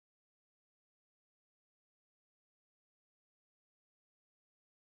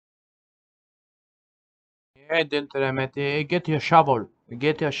Head into them, mate. Get your shovel.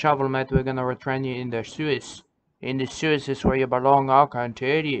 Get your shovel, mate. We're gonna retrain you in the sewers. In the sewers is where you belong, I can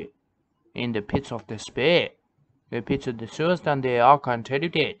tell you. In the pits of despair. The pits of the sewers, then they I can tell you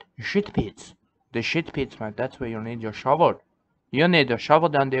that. Shit pits. The shit pits, mate. That's where you need your shovel. You need a shovel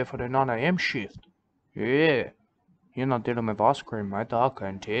down there for the 9 AM shift. Yeah. You're not dealing with ice cream, mate. I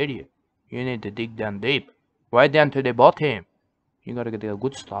can tell you. You need to dig down deep. Right down to the bottom. You gotta get the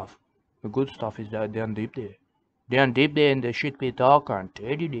good stuff. The good stuff is down deep there. Down deep there in the shit pit, I can't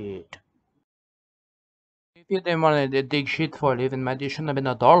tell you that. If you didn't want to dig shit for a living, mate, you shouldn't have been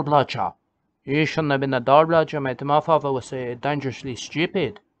a Dole Bludger. You shouldn't have been a Dole Bludger, mate. My father was dangerously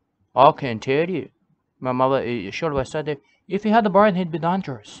stupid. I can tell you. My mother should have said that if he had a brain, he'd be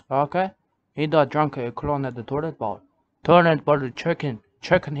dangerous, okay? He died drunk, clone at the toilet bowl. Toilet bowl checking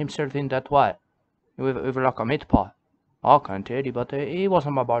himself in that way. With like a meat pie. I can tell you, but he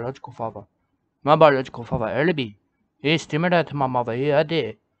wasn't my biological father. My biological father, Elby, he stimulated my mother. He had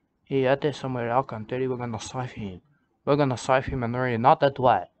it somewhere. I can tell you, we're gonna save him. We're gonna save him and really not that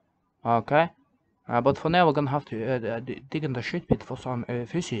way. Okay? But for now, we're gonna have to dig in the shit pit for some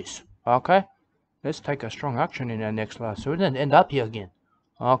fishes. Okay? Let's take a strong action in the next class so we don't end up here again.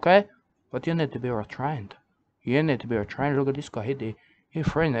 Okay? But you need to be retrained. You need to be retrained. Look at this guy. He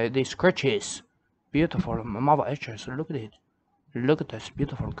friend these creatures. Beautiful mother etchers. Look at it. Look at those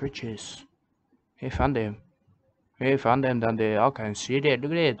beautiful creatures. He found them. He found them down there. I can see that.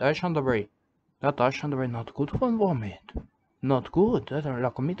 Look at it. Ice on the brain. That ice on the brain not good for environment. Not good. That's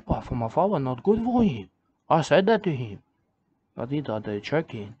like a meat pie for my father. Not good for him. I said that to him. But he started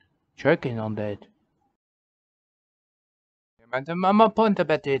checking on that. My point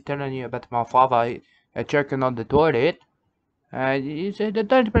about telling you about my father checking on the toilet. He said,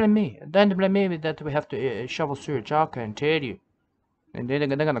 don't blame me. Don't blame me that we have to shovel sewage. I can tell you. And they're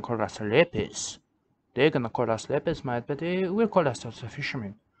gonna call us lepers. They're gonna call us lepers, mate, but we'll call ourselves a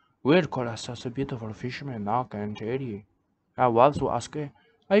fisherman. We'll call ourselves a beautiful fisherman, I can tell you. Our wives will ask,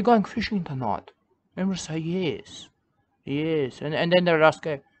 are you going fishing tonight? And we'll say, yes. Yes. And then they'll ask,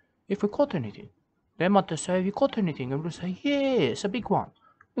 if we caught anything. They might say, have you caught anything? And we'll say, yes, a big one.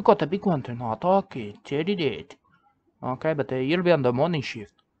 We caught a big one tonight, okay, tell you that. Okay, but you'll be on the morning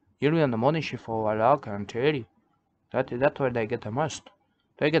shift. You'll be on the morning shift for a while, I can tell you. That's where they get the most.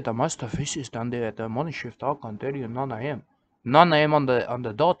 They get the most of fishes down there at the morning shift. I can tell you 9 AM. 9 AM on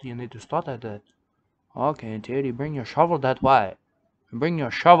the dot. You need to start at that. I can tell you, bring your shovel that way. Bring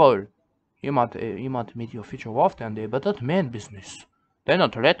your shovel. You might meet your future wife down there, but that's man business. They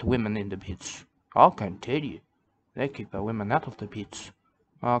not let women in the pits. I can tell you, they keep women out of the pits.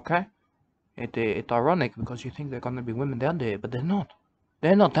 Okay. It's ironic because you think they're gonna be women down there, but they're not.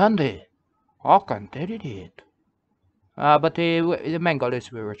 They're not down there. I can tell you that. But the main goal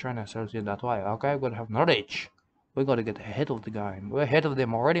is we retrain ourselves in that way, okay? We gotta have knowledge. We gotta get ahead of the game. We're ahead of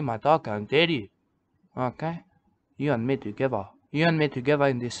them already, my dog, I can tell you. Okay? You and me together. You and me together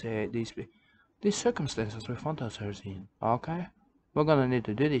in these circumstances we find ourselves in, okay? We're gonna need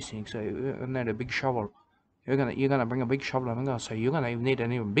to do these things, so we're gonna need a big shovel. You're gonna bring a big shovel, and I'm gonna say you're gonna need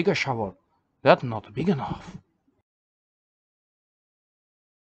an even bigger shovel. That's not big enough.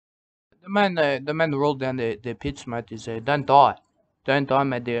 The man rolled down the pits, mate, is don't die. Don't die,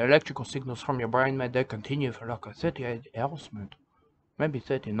 mate. The electrical signals from your brain, mate, they continue for like 38 hours, mate. Maybe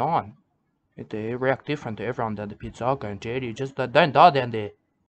 39. It react different to everyone that the pits are going to tell you. Just don't die down there.